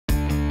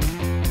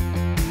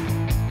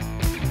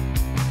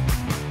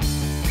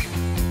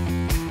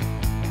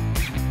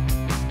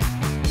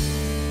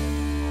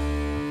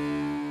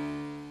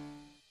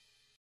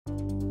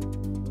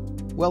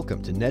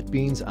Welcome to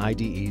NetBeans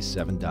IDE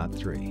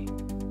 7.3.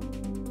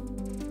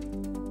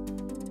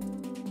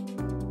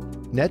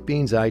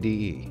 NetBeans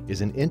IDE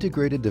is an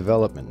integrated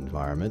development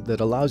environment that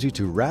allows you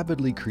to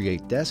rapidly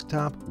create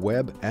desktop,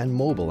 web, and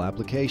mobile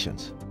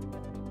applications.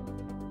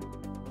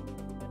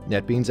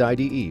 NetBeans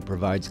IDE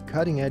provides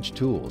cutting-edge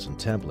tools and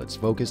templates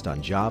focused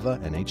on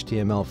Java and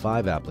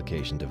HTML5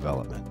 application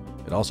development.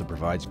 It also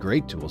provides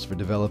great tools for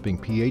developing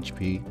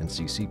PHP and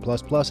C++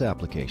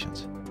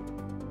 applications.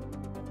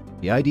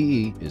 The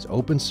IDE is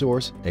open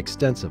source,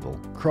 extensible,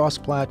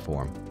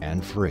 cross-platform,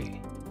 and free.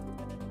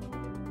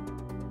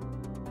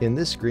 In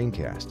this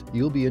screencast,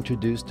 you'll be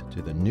introduced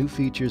to the new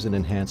features and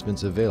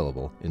enhancements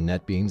available in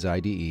NetBeans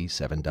IDE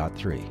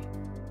 7.3.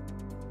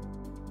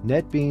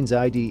 NetBeans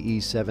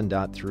IDE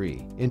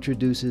 7.3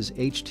 introduces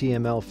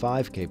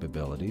HTML5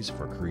 capabilities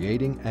for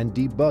creating and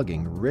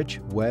debugging rich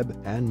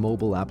web and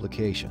mobile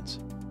applications.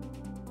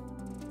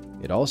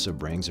 It also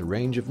brings a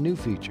range of new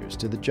features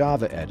to the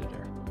Java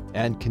editor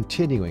and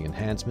continuing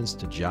enhancements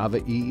to Java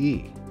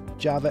EE,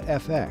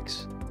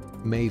 JavaFX,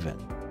 Maven,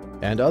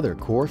 and other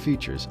core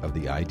features of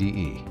the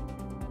IDE.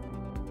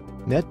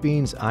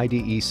 NetBeans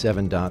IDE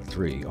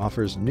 7.3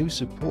 offers new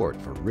support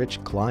for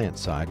rich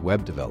client-side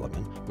web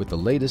development with the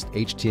latest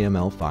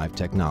HTML5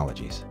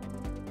 technologies.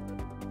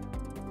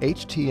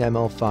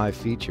 HTML5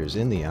 features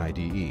in the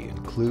IDE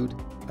include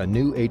a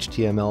new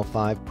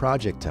HTML5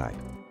 project type,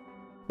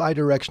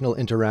 bidirectional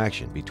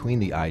interaction between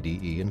the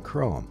IDE and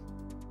Chrome,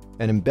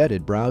 an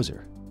embedded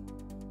browser,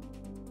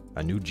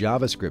 a new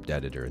JavaScript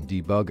editor and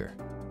debugger,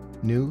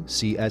 new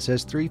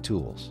CSS3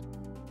 tools,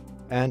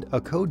 and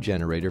a code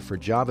generator for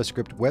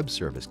JavaScript web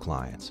service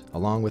clients,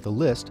 along with a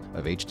list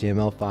of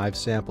HTML5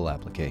 sample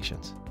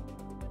applications.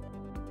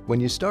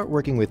 When you start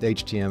working with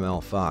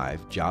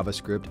HTML5,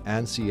 JavaScript,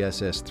 and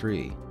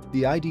CSS3,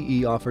 the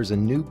IDE offers a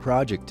new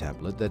project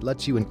template that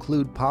lets you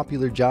include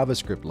popular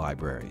JavaScript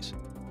libraries.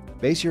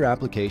 Base your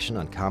application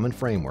on common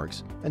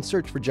frameworks and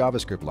search for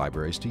JavaScript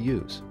libraries to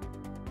use.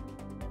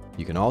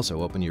 You can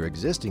also open your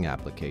existing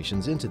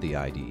applications into the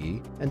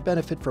IDE and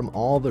benefit from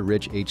all the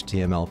rich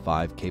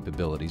HTML5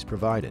 capabilities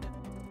provided.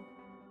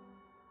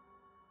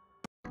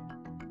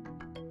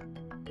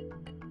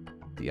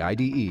 The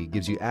IDE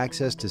gives you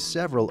access to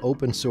several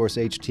open-source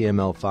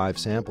HTML5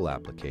 sample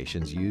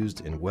applications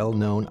used in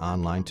well-known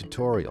online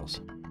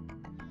tutorials.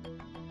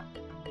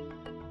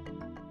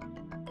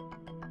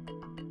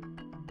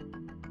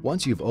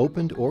 Once you've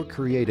opened or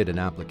created an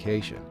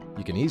application,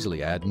 you can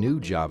easily add new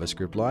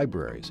JavaScript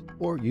libraries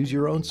or use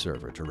your own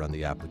server to run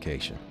the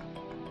application.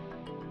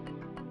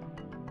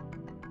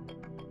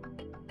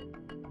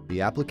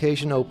 The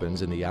application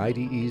opens in the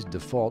IDE's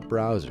default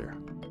browser.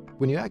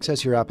 When you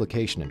access your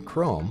application in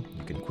Chrome,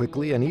 you can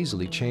quickly and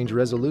easily change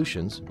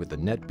resolutions with the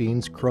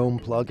NetBeans Chrome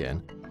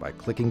plugin by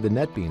clicking the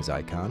NetBeans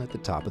icon at the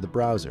top of the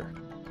browser.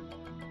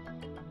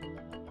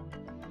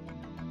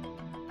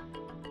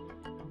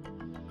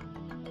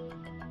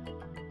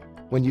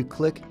 When you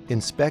click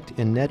Inspect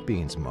in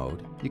NetBeans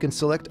mode, you can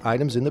select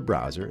items in the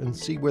browser and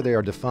see where they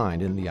are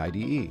defined in the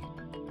IDE.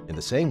 In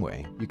the same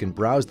way, you can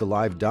browse the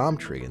live DOM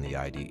tree in the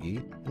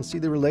IDE and see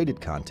the related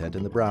content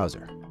in the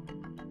browser.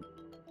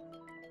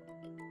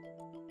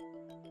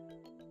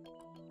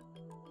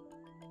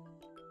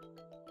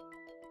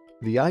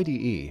 The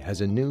IDE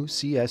has a new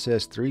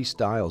CSS3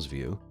 styles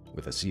view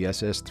with a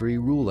CSS3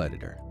 rule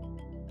editor.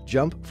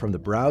 Jump from the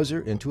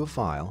browser into a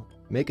file,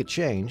 make a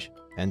change,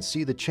 and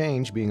see the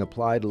change being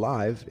applied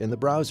live in the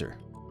browser.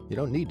 You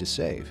don't need to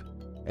save.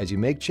 As you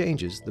make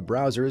changes, the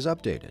browser is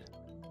updated.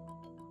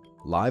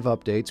 Live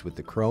updates with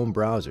the Chrome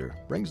browser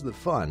brings the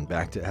fun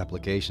back to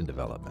application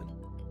development.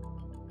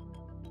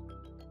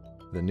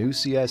 The new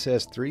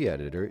CSS3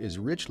 editor is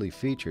richly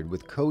featured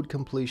with code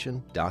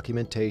completion,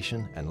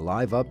 documentation, and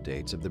live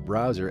updates of the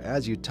browser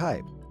as you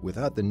type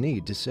without the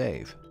need to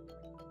save.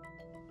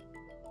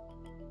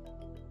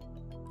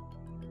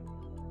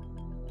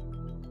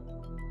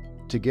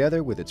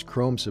 Together with its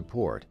Chrome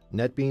support,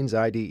 NetBeans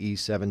IDE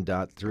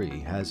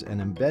 7.3 has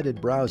an embedded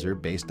browser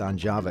based on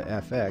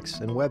JavaFX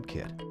and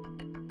WebKit.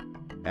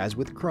 As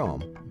with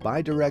Chrome,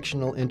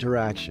 bidirectional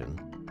interaction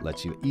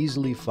lets you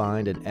easily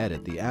find and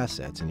edit the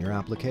assets in your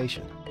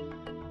application.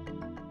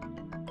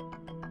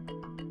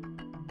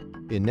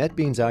 In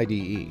NetBeans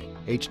IDE,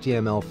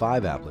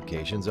 HTML5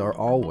 applications are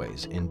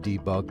always in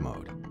debug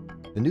mode.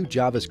 The new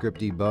JavaScript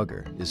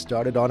debugger is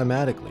started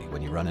automatically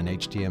when you run an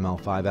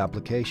HTML5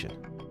 application.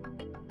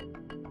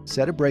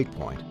 Set a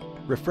breakpoint,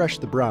 refresh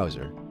the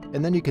browser,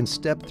 and then you can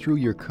step through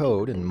your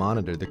code and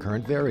monitor the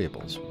current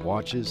variables,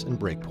 watches, and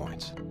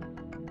breakpoints.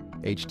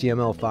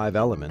 HTML5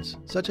 elements,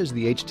 such as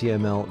the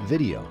HTML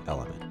video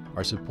element,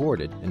 are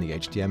supported in the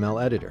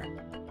HTML editor.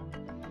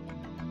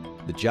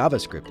 The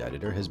JavaScript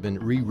editor has been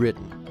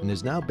rewritten and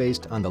is now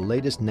based on the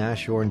latest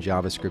Nashorn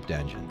JavaScript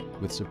engine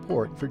with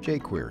support for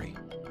jQuery.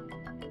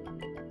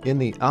 In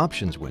the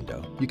Options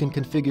window, you can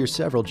configure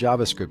several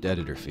JavaScript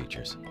editor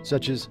features,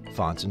 such as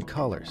fonts and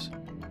colors.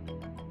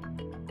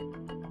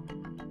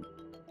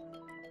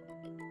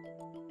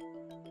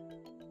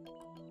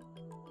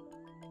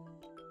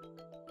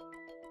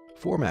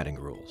 Formatting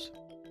rules.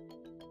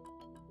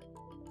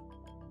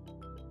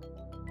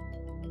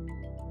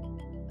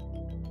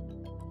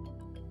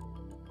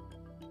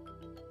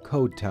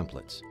 code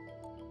templates.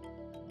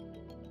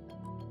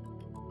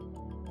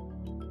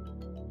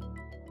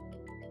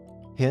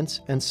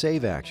 Hints and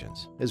save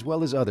actions, as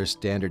well as other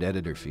standard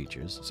editor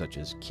features such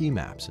as key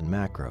maps and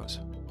macros.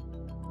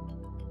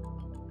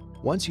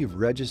 Once you've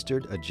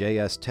registered a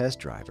JS test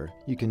driver,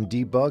 you can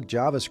debug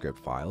JavaScript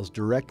files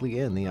directly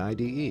in the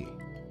IDE.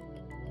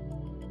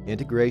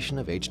 Integration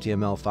of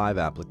HTML5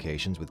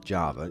 applications with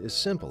Java is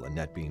simple in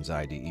NetBeans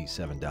IDE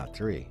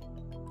 7.3.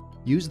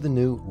 Use the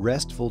new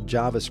RESTful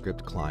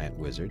JavaScript client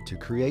wizard to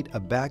create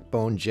a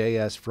backbone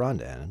JS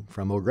front-end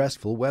from a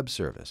RESTful web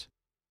service.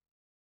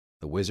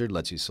 The wizard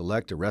lets you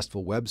select a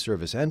RESTful web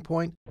service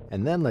endpoint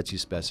and then lets you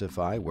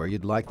specify where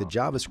you'd like the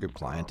JavaScript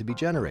client to be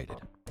generated.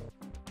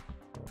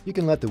 You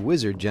can let the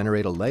wizard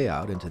generate a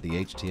layout into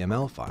the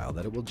HTML file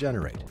that it will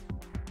generate.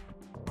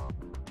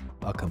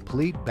 A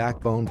complete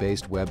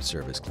backbone-based web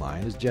service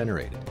client is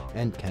generated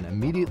and can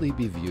immediately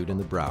be viewed in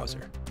the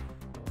browser.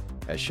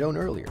 As shown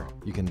earlier,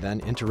 you can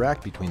then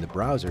interact between the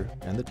browser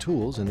and the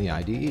tools in the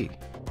IDE.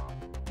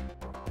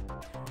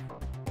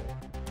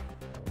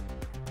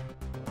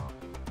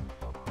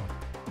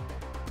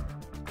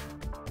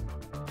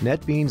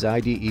 NetBeans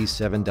IDE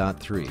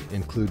 7.3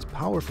 includes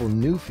powerful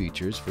new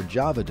features for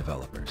Java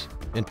developers.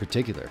 In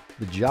particular,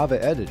 the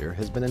Java editor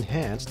has been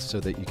enhanced so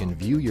that you can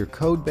view your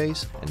code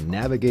base and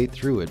navigate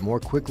through it more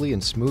quickly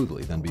and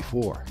smoothly than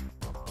before.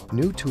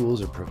 New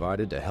tools are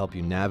provided to help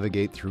you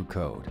navigate through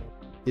code.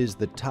 Is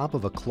the top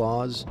of a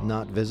clause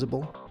not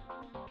visible?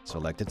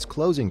 Select its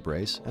closing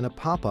brace and a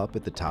pop-up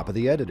at the top of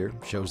the editor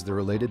shows the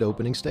related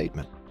opening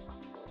statement.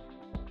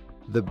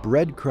 The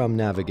breadcrumb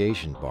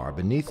navigation bar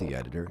beneath the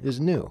editor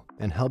is new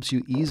and helps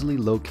you easily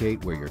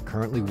locate where you're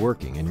currently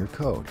working in your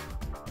code.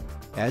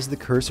 As the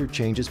cursor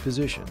changes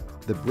position,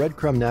 the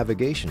breadcrumb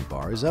navigation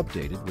bar is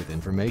updated with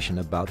information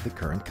about the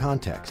current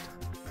context.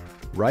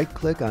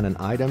 Right-click on an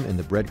item in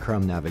the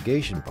breadcrumb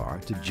navigation bar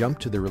to jump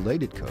to the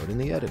related code in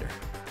the editor.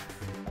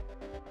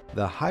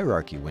 The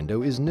hierarchy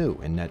window is new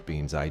in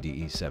NetBeans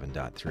IDE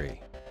 7.3.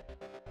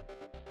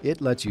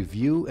 It lets you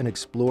view and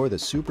explore the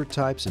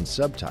supertypes and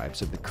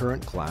subtypes of the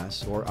current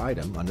class or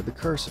item under the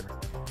cursor.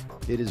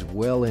 It is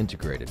well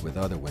integrated with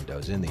other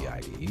windows in the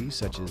IDE,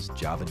 such as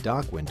Java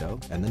Doc window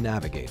and the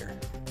Navigator.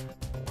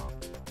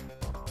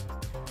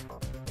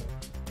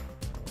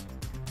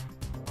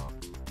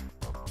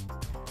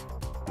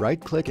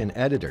 Right-click in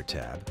Editor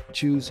tab,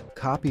 choose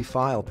Copy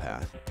File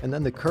Path, and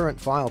then the current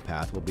file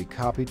path will be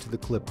copied to the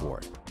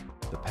clipboard.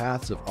 The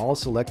paths of all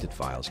selected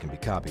files can be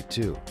copied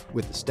too,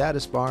 with the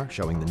status bar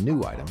showing the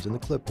new items in the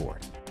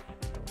clipboard.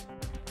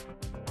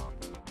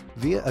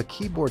 Via a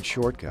keyboard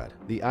shortcut,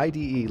 the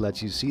IDE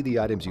lets you see the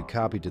items you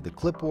copied to the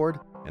clipboard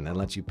and then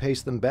lets you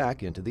paste them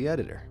back into the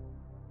editor.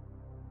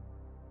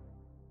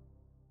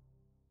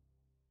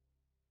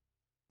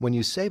 When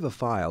you save a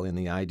file in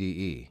the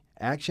IDE,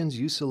 actions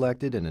you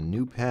selected in a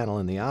new panel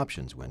in the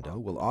Options window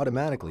will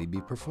automatically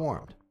be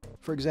performed.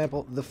 For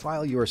example, the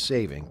file you are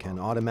saving can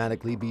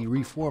automatically be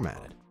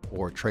reformatted,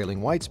 or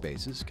trailing white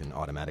spaces can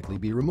automatically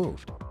be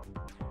removed.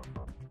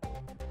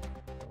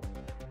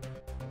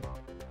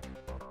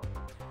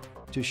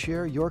 To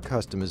share your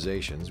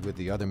customizations with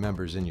the other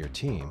members in your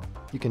team,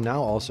 you can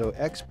now also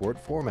export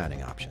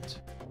formatting options.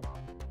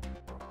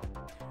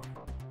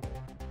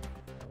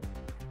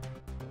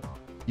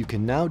 You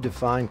can now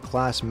define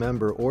class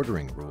member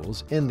ordering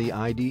rules in the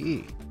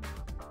IDE.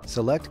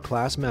 Select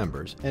class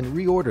members and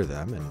reorder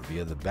them, and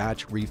via the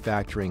Batch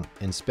Refactoring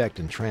Inspect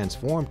and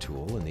Transform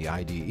tool in the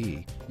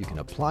IDE, you can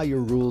apply your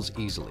rules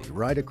easily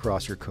right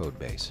across your code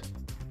base.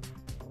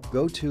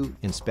 Go to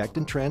Inspect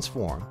and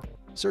Transform,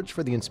 search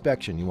for the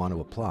inspection you want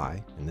to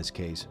apply, in this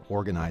case,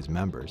 Organize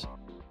Members,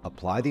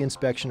 apply the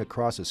inspection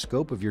across a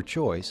scope of your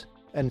choice,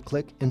 and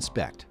click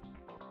Inspect.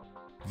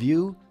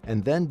 View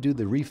and then do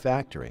the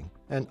refactoring,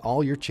 and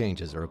all your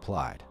changes are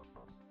applied.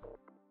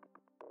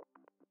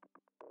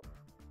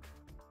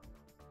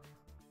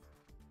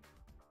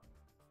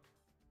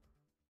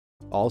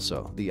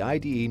 Also, the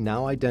IDE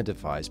now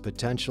identifies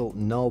potential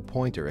null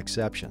pointer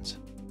exceptions.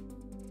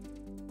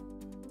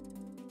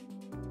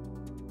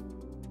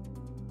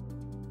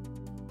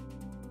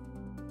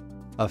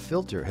 A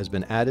filter has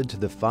been added to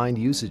the Find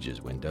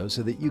Usages window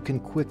so that you can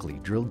quickly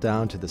drill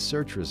down to the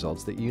search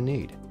results that you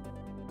need.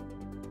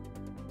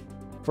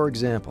 For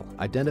example,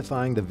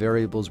 identifying the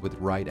variables with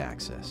write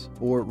access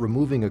or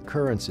removing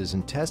occurrences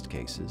in test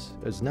cases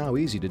is now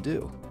easy to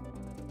do.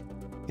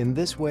 In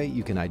this way,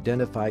 you can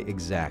identify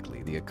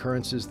exactly the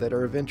occurrences that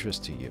are of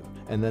interest to you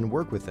and then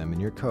work with them in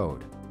your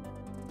code.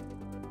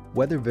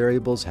 Whether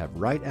variables have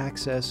write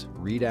access,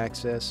 read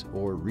access,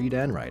 or read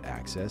and write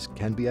access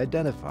can be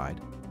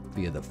identified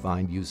via the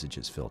Find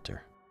Usages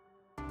filter.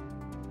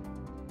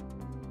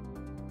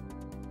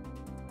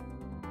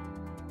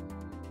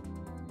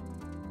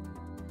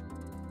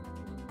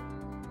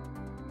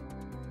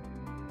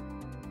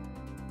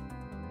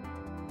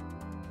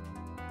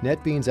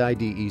 NetBeans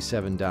IDE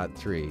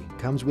 7.3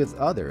 comes with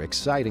other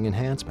exciting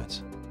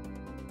enhancements.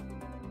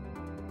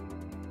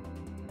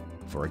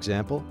 For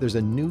example, there's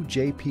a new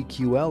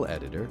JPQL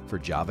editor for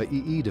Java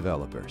EE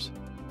developers.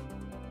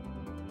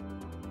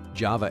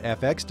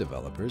 JavaFX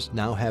developers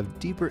now have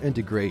deeper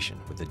integration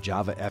with the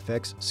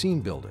JavaFX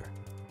scene builder.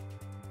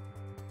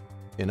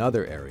 In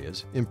other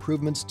areas,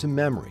 improvements to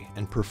memory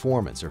and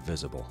performance are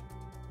visible.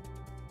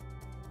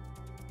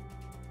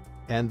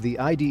 And the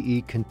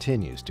IDE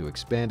continues to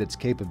expand its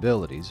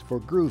capabilities for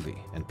Groovy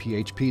and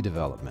PHP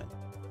development.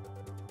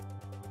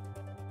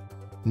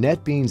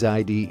 NetBeans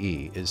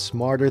IDE is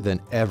smarter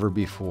than ever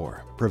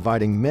before,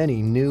 providing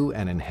many new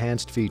and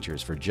enhanced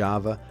features for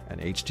Java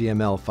and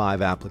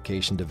HTML5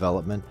 application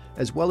development,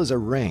 as well as a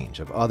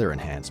range of other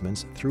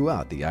enhancements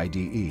throughout the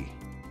IDE.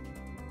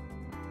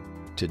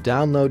 To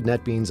download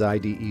NetBeans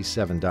IDE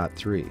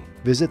 7.3,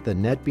 visit the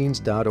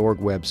netbeans.org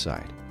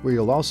website, where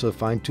you'll also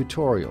find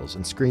tutorials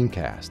and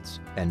screencasts,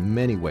 and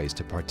many ways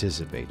to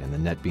participate in the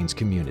NetBeans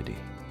community.